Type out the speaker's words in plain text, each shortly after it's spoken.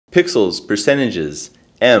Pixels, percentages,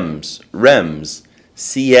 ems, rems,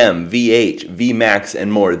 cm, vh, vmax,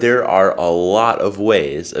 and more. There are a lot of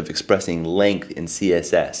ways of expressing length in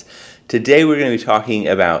CSS. Today we're going to be talking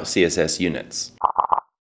about CSS units.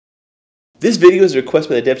 This video is a request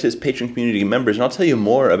by the DevTips patron community members, and I'll tell you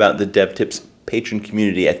more about the DevTips patron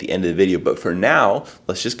community at the end of the video, but for now,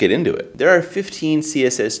 let's just get into it. There are 15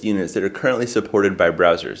 CSS units that are currently supported by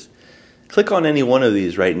browsers. Click on any one of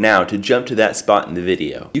these right now to jump to that spot in the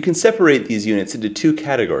video. You can separate these units into two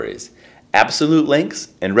categories: absolute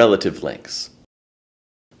lengths and relative lengths.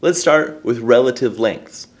 Let's start with relative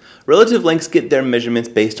lengths. Relative lengths get their measurements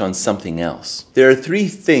based on something else. There are three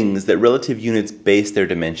things that relative units base their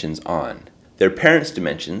dimensions on: their parent's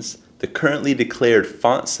dimensions, the currently declared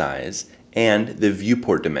font size, and the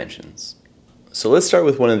viewport dimensions. So let's start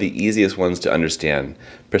with one of the easiest ones to understand: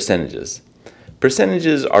 percentages.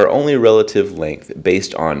 Percentages are only relative length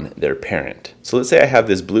based on their parent. So let's say I have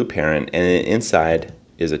this blue parent and inside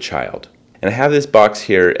is a child. And I have this box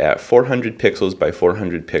here at 400 pixels by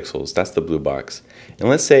 400 pixels. That's the blue box. And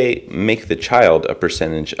let's say make the child a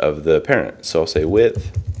percentage of the parent. So I'll say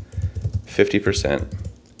width 50%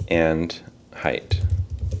 and height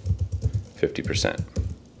 50%.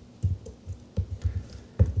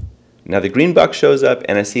 Now the green box shows up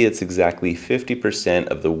and I see it's exactly 50%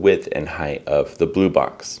 of the width and height of the blue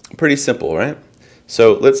box. Pretty simple, right?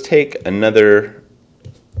 So let's take another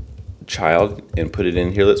child and put it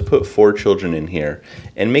in here. Let's put 4 children in here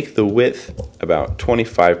and make the width about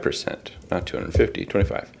 25%, not 250,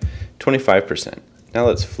 25%. Now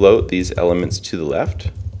let's float these elements to the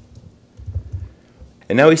left.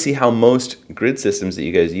 And now we see how most grid systems that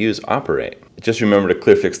you guys use operate. Just remember to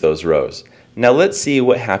clear fix those rows. Now let's see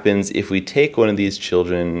what happens if we take one of these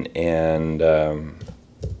children and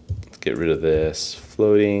let's get rid of this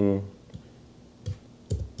floating.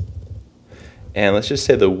 And let's just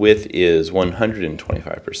say the width is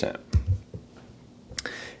 125%.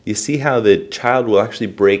 You see how the child will actually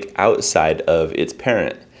break outside of its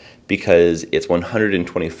parent because it's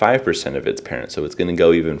 125% of its parent, so it's going to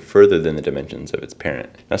go even further than the dimensions of its parent.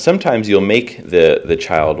 Now sometimes you'll make the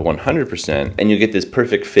child 100% and you get this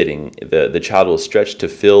perfect fitting. The child will stretch to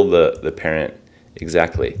fill the parent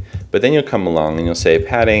exactly. But then you'll come along and you'll say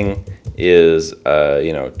padding is 20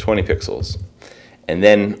 pixels. And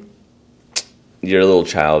then your little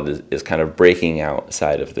child is kind of breaking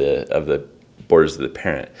outside of the borders of the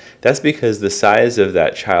parent. That's because the size of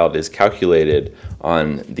that child is calculated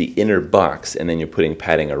on the inner box and then you're putting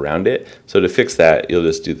padding around it. So to fix that, you'll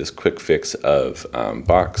just do this quick fix of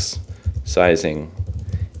box sizing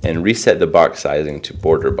and reset the box sizing to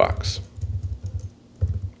border box.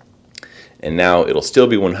 And now it'll still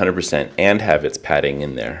be 100% and have its padding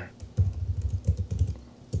in there.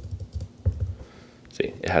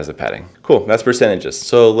 See, it has the padding. Cool, that's percentages.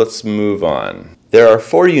 So let's move on. There are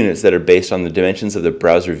 4 units that are based on the dimensions of the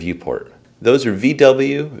browser viewport. Those are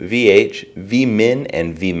VW, VH, vmin,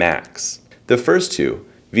 and vmax. The first two,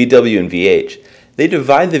 VW and VH, they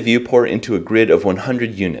divide the viewport into a grid of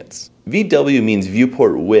 100 units. VW means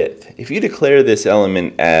viewport width. If you declare this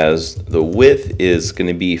element as the width is going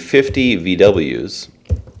to be 50 VWs,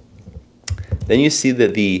 then you see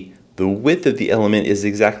that the width of the element is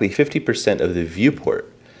exactly 50% of the viewport.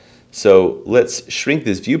 So let's shrink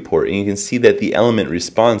this viewport and you can see that the element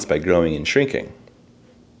responds by growing and shrinking.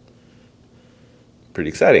 Pretty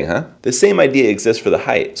exciting, huh? The same idea exists for the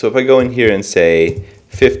height. So if I go in here and say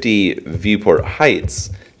 50 viewport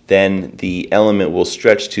heights, then the element will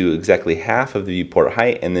stretch to exactly half of the viewport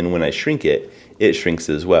height, and then when I shrink it, it shrinks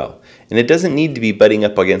as well. And it doesn't need to be butting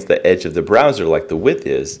up against the edge of the browser like the width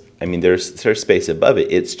is. I mean, there's space above it.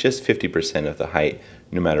 It's just 50% of the height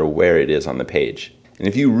no matter where it is on the page. And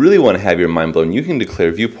if you really want to have your mind blown, you can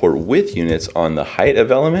declare viewport width units on the height of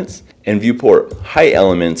elements and viewport height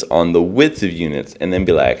elements on the width of units, and then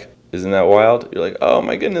be like, isn't that wild? You're like, oh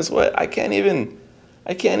my goodness, what? I can't even.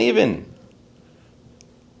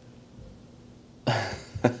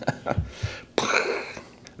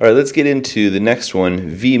 All right, let's get into the next one,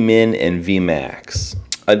 vmin and vmax.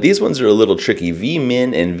 These ones are a little tricky.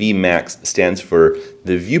 Vmin and vmax stands for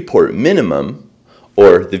the viewport minimum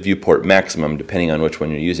or the viewport maximum, depending on which one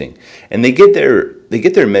you're using. And they get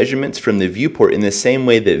their measurements from the viewport in the same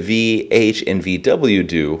way that VH and VW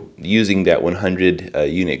do, using that 100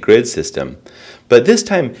 unit grid system. But this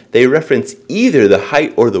time they reference either the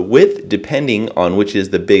height or the width, depending on which is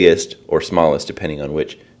the biggest or smallest, depending on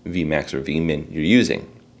which vmax or vmin you're using.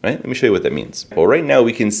 Right? Let me show you what that means. Well, right now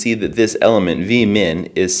we can see that this element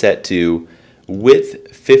vmin is set to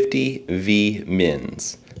width 50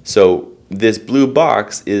 vmins. So this blue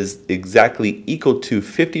box is exactly equal to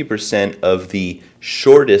 50% of the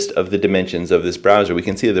shortest of the dimensions of this browser. We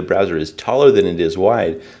can see that the browser is taller than it is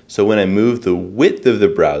wide, so when I move the width of the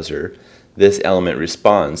browser, this element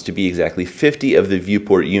responds to be exactly 50 of the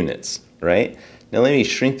viewport units, right? Now let me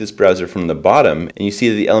shrink this browser from the bottom, and you see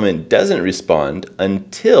that the element doesn't respond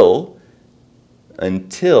until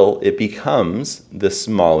it becomes the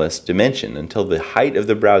smallest dimension, until the height of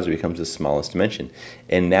the browser becomes the smallest dimension.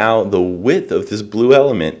 And now the width of this blue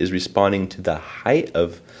element is responding to the height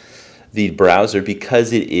of the browser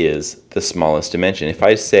because it is the smallest dimension. If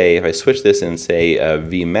I switch this and say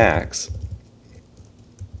vmax,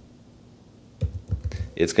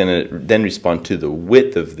 it's going to then respond to the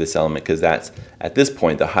width of this element because that's at this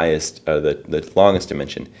point the highest, the longest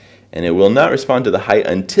dimension. And it will not respond to the height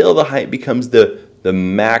until the height becomes the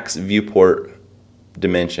max viewport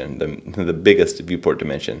dimension, the biggest viewport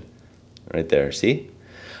dimension, right there. See?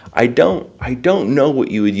 I don't know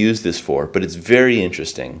what you would use this for, but it's very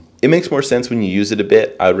interesting. It makes more sense when you use it a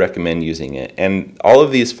bit. I would recommend using it. And all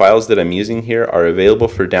of these files that I'm using here are available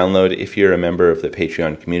for download if you're a member of the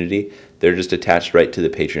Patreon community. They're just attached right to the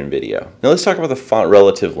Patreon video. Now let's talk about the font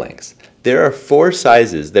relative lengths. There are 4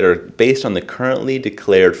 sizes that are based on the currently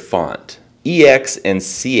declared font. EX and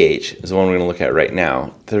CH is the one we're going to look at right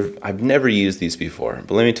now. I've never used these before,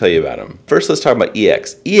 but let me tell you about them. First, let's talk about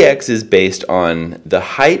EX. EX is based on the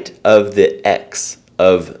height of the X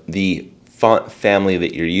of the font family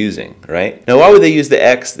that you're using, right? Now, why would they use the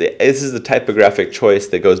X? This is the typographic choice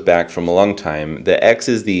that goes back from a long time. The X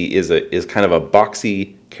is kind of a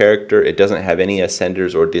boxy character. It doesn't have any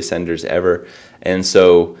ascenders or descenders ever, and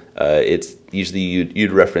so it's usually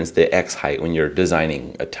you'd reference the X height when you're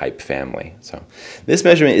designing a type family. So this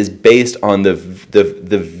measurement is based on the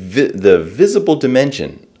visible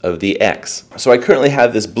dimension of the X. So I currently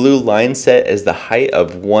have this blue line set as the height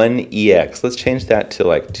of 1 EX. Let's change that to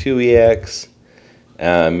like 2 EX,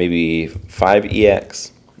 maybe 5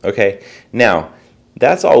 EX. Okay, now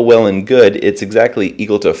that's all well and good. It's exactly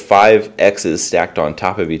equal to 5 X's stacked on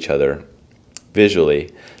top of each other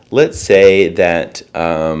visually. Let's say that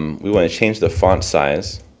we want to change the font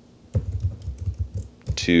size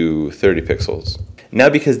to 30 pixels. Now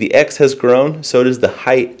because the X has grown, so does the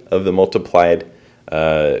height of the multiplied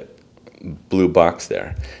blue box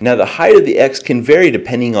there. Now the height of the X can vary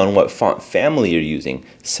depending on what font family you're using.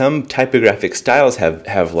 Some typographic styles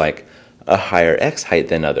have like a higher X height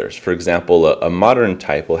than others. For example, a modern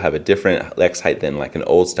type will have a different X height than like an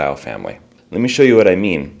old style family. Let me show you what I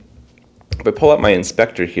mean. If I pull up my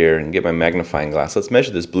inspector here and get my magnifying glass, let's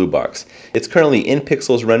measure this blue box. It's currently in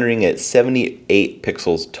pixels, rendering at 78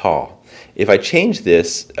 pixels tall. If I change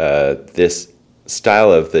this this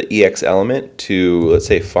style of the EX element to, let's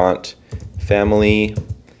say, font family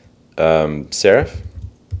serif,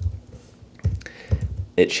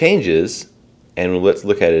 it changes, and let's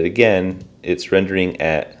look at it again. It's rendering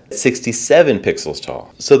at 67 pixels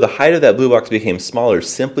tall. So the height of that blue box became smaller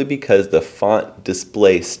simply because the font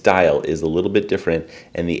display style is a little bit different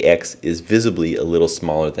and the X is visibly a little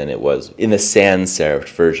smaller than it was in the sans serif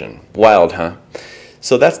version. Wild, huh?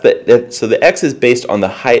 So so the X is based on the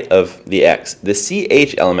height of the X. The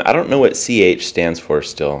CH element, I don't know what CH stands for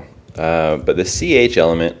still, but the CH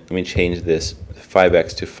element, let me change this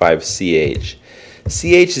 5X to 5CH.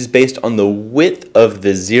 CH is based on the width of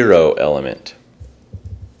the 0 element.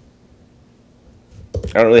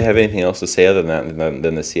 I don't really have anything else to say other than that,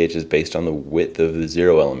 than the CH is based on the width of the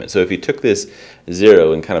 0 element. So if you took this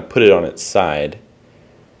 0 and kind of put it on its side,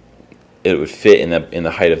 it would fit in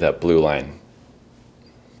the height of that blue line.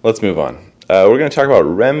 Let's move on. We're going to talk about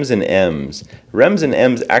rems and ems. Rems and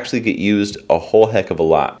ems actually get used a whole heck of a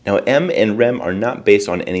lot. Now, em and rem are not based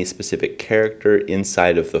on any specific character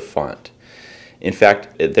inside of the font. In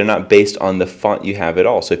fact, they're not based on the font you have at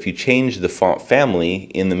all. So if you change the font family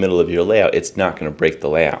in the middle of your layout, it's not going to break the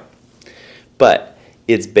layout. But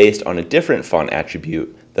it's based on a different font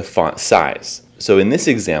attribute, the font size. So in this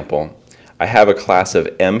example, I have a class of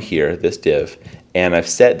em here, this div, and I've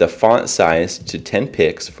set the font size to 10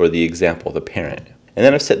 pix for the example, the parent. And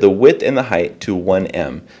then I've set the width and the height to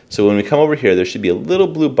 1em. So when we come over here, there should be a little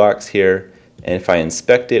blue box here. And if I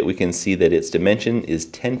inspect it, we can see that its dimension is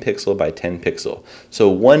 10 pixel by 10 pixel.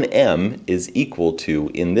 So 1em is equal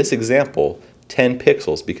to, in this example, 10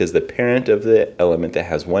 pixels because the parent of the element that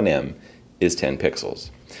has 1em is 10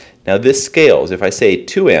 pixels. Now this scales. If I say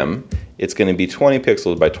 2em, it's going to be 20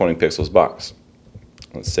 pixels by 20 pixels box.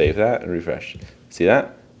 Let's save that and refresh. See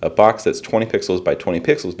that? A box that's 20 pixels by 20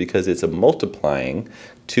 pixels because it's a multiplying.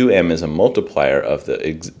 2em is a multiplier of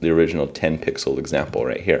the original 10 pixel example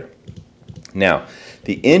right here. Now,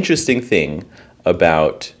 the interesting thing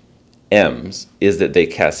about m's is that they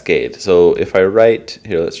cascade. So if I write,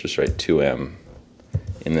 here let's just write 2m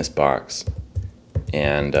in this box,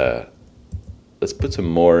 and let's put some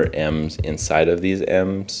more m's inside of these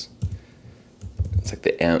m's. It's like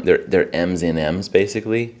the m, they're m's in m's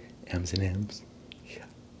basically. M's in m's. Yeah.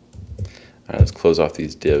 All right, let's close off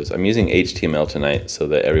these divs. I'm using HTML tonight so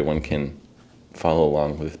that everyone can follow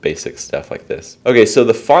along with basic stuff like this. Okay, so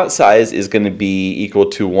the font size is going to be equal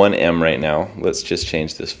to 1m right now. Let's just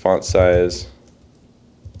change this font size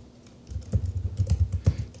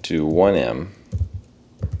to 1m.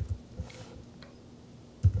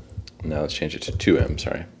 Now let's change it to 2m,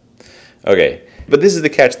 sorry. Okay, but this is the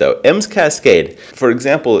catch though. M's cascade. For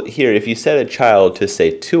example, here, if you set a child to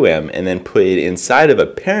say 2m and then put it inside of a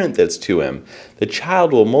parent that's 2m, the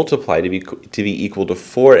child will multiply to be equal to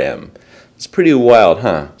 4m. It's pretty wild,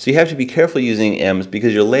 huh? So you have to be careful using m's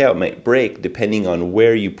because your layout might break depending on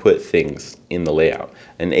where you put things in the layout.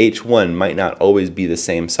 An H1 might not always be the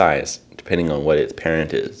same size depending on what its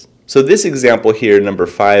parent is. So this example here, number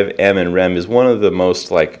 5, M and Rem, is one of the most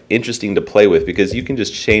interesting to play with because you can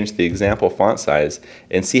just change the example font size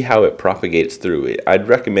and see how it propagates through it. I'd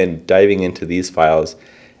recommend diving into these files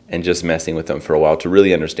and just messing with them for a while to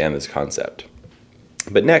really understand this concept.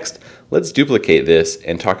 But next, let's duplicate this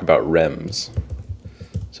and talk about rems.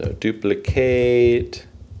 So duplicate,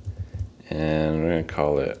 and we're going to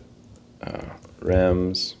call it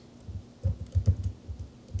rems.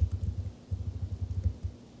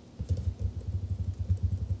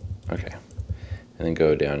 Okay, and then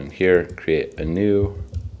go down in here, create a new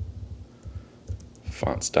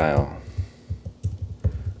font style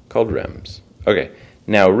called rems. Okay,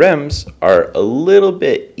 now rems are a little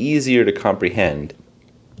bit easier to comprehend.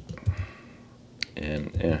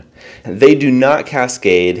 And they do not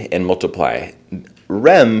cascade and multiply.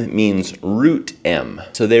 Rem means root m,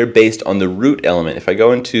 so they're based on the root element. If I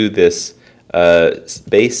go into this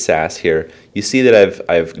base Sass here, you see that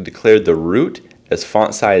I've declared the root as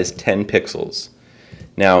font size 10 pixels.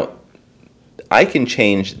 Now, I can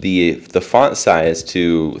change the font size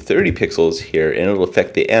to 30 pixels here, and it'll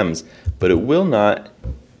affect the m's, but it will not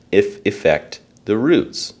affect the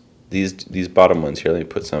roots. These bottom ones here. Let me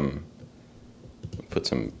put some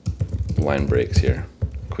line breaks here.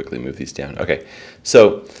 Quickly move these down. Okay,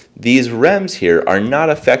 so these rems here are not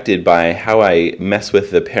affected by how I mess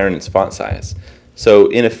with the parent's font size. So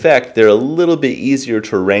in effect, they're a little bit easier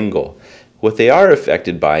to wrangle. What they are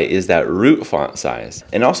affected by is that root font size.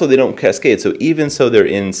 And also they don't cascade, so even so they're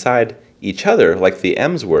inside each other like the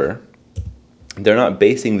m's were, they're not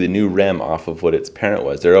basing the new rem off of what its parent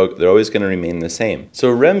was. They're always going to remain the same.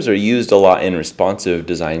 So rems are used a lot in responsive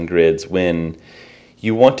design grids when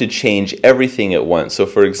you want to change everything at once. So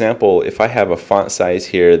for example, if I have a font size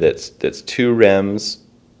here that's 2 rems,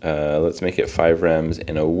 let's make it 5 rems,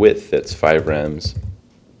 and a width that's 5 rems,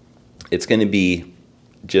 it's going to be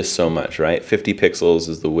just so much, right? 50 pixels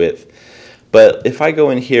is the width. But if I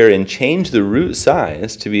go in here and change the root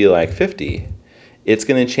size to be like 50, it's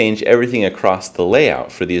going to change everything across the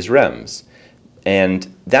layout for these rems.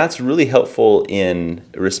 And that's really helpful in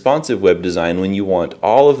responsive web design when you want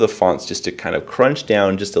all of the fonts just to kind of crunch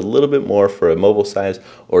down just a little bit more for a mobile size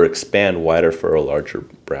or expand wider for a larger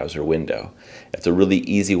browser window. It's a really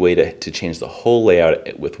easy way to change the whole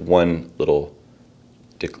layout with one little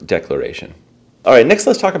declaration. All right, next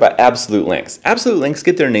let's talk about absolute lengths. Absolute lengths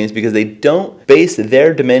get their names because they don't base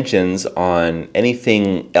their dimensions on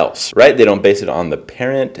anything else, right? They don't base it on the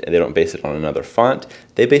parent, they don't base it on another font.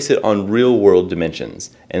 They base it on real-world dimensions.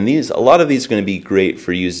 And a lot of these are going to be great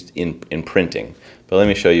for use in printing. But let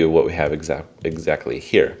me show you what we have exactly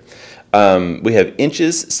here. We have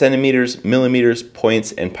inches, centimeters, millimeters,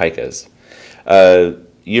 points, and picas.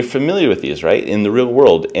 You're familiar with these, right, in the real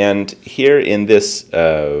world. And here in this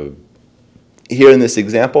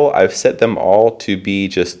example, I've set them all to be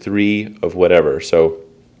just 3 of whatever. So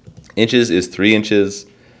inches is 3 inches,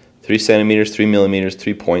 3 centimeters, 3 millimeters,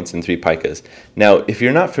 3 points, and 3 picas. Now, if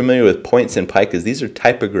you're not familiar with points and picas, these are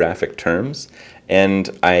typographic terms,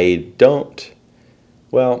 and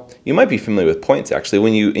well, you might be familiar with points actually.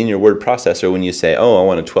 When in your word processor, when you say, oh, I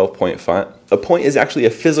want a 12-point font, a point is actually a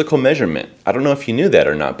physical measurement. I don't know if you knew that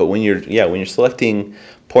or not, but when you're selecting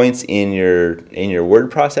points in your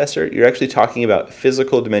word processor, you're actually talking about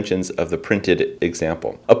physical dimensions of the printed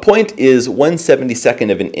example. A point is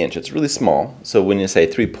 1/72 of an inch. It's really small. So when you say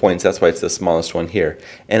 3 points, that's why it's the smallest one here.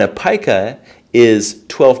 And a pica is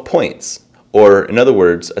 12 points, or in other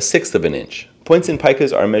words, 1/6 of an inch. Points and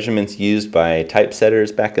picas are measurements used by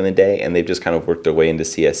typesetters back in the day, and they've just kind of worked their way into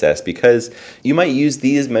CSS because you might use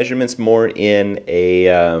these measurements more in a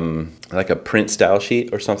like a print style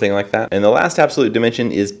sheet or something like that. And the last absolute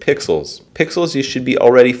dimension is pixels. Pixels you should be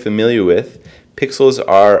already familiar with. Pixels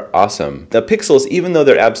are awesome. The pixels, even though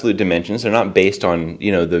they're absolute dimensions, they're not based on,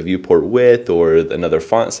 you know, the viewport width or another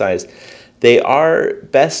font size. They are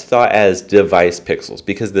best thought as device pixels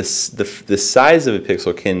because the size of a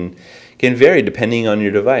pixel can vary depending on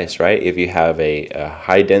your device, right? If you have a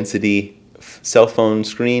high density cell phone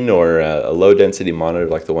screen or a low density monitor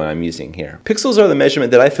like the one I'm using here. Pixels are the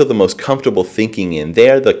measurement that I feel the most comfortable thinking in. They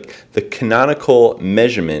are the canonical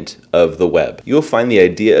measurement of the web. You'll find the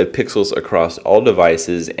idea of pixels across all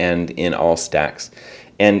devices and in all stacks.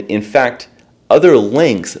 And in fact, other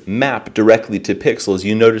lengths map directly to pixels.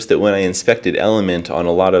 You notice that when I inspected Element on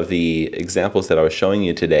a lot of the examples that I was showing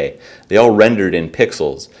you today, they all rendered in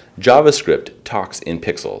pixels. JavaScript talks in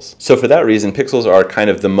pixels. So for that reason, pixels are kind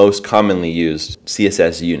of the most commonly used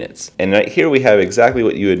CSS units. And right here we have exactly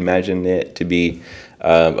what you would imagine it to be,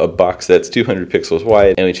 a box that's 200 pixels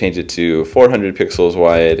wide, and we change it to 400 pixels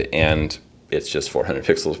wide, and it's just 400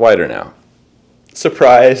 pixels wider now.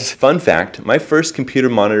 Surprise! Fun fact, my first computer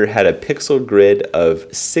monitor had a pixel grid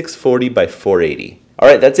of 640 by 480.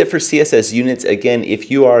 Alright, that's it for CSS Units. Again,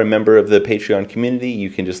 if you are a member of the Patreon community, you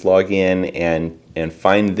can just log in and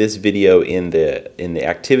find this video in the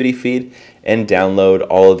activity feed and download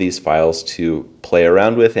all of these files to play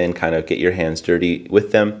around with and kind of get your hands dirty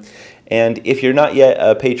with them. And if you're not yet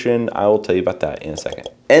a patron, I will tell you about that in a second.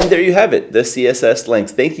 And there you have it, the CSS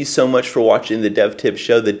Lengths. Thank you so much for watching the Dev Tip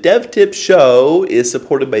Show. The Dev Tip Show is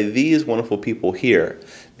supported by these wonderful people here.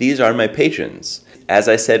 These are my patrons. As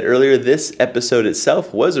I said earlier, this episode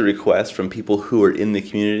itself was a request from people who are in the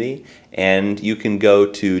community, and you can go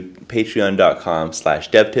to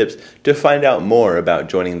patreon.com/devtips to find out more about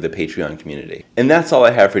joining the Patreon community. And that's all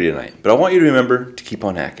I have for you tonight, but I want you to remember to keep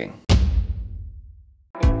on hacking.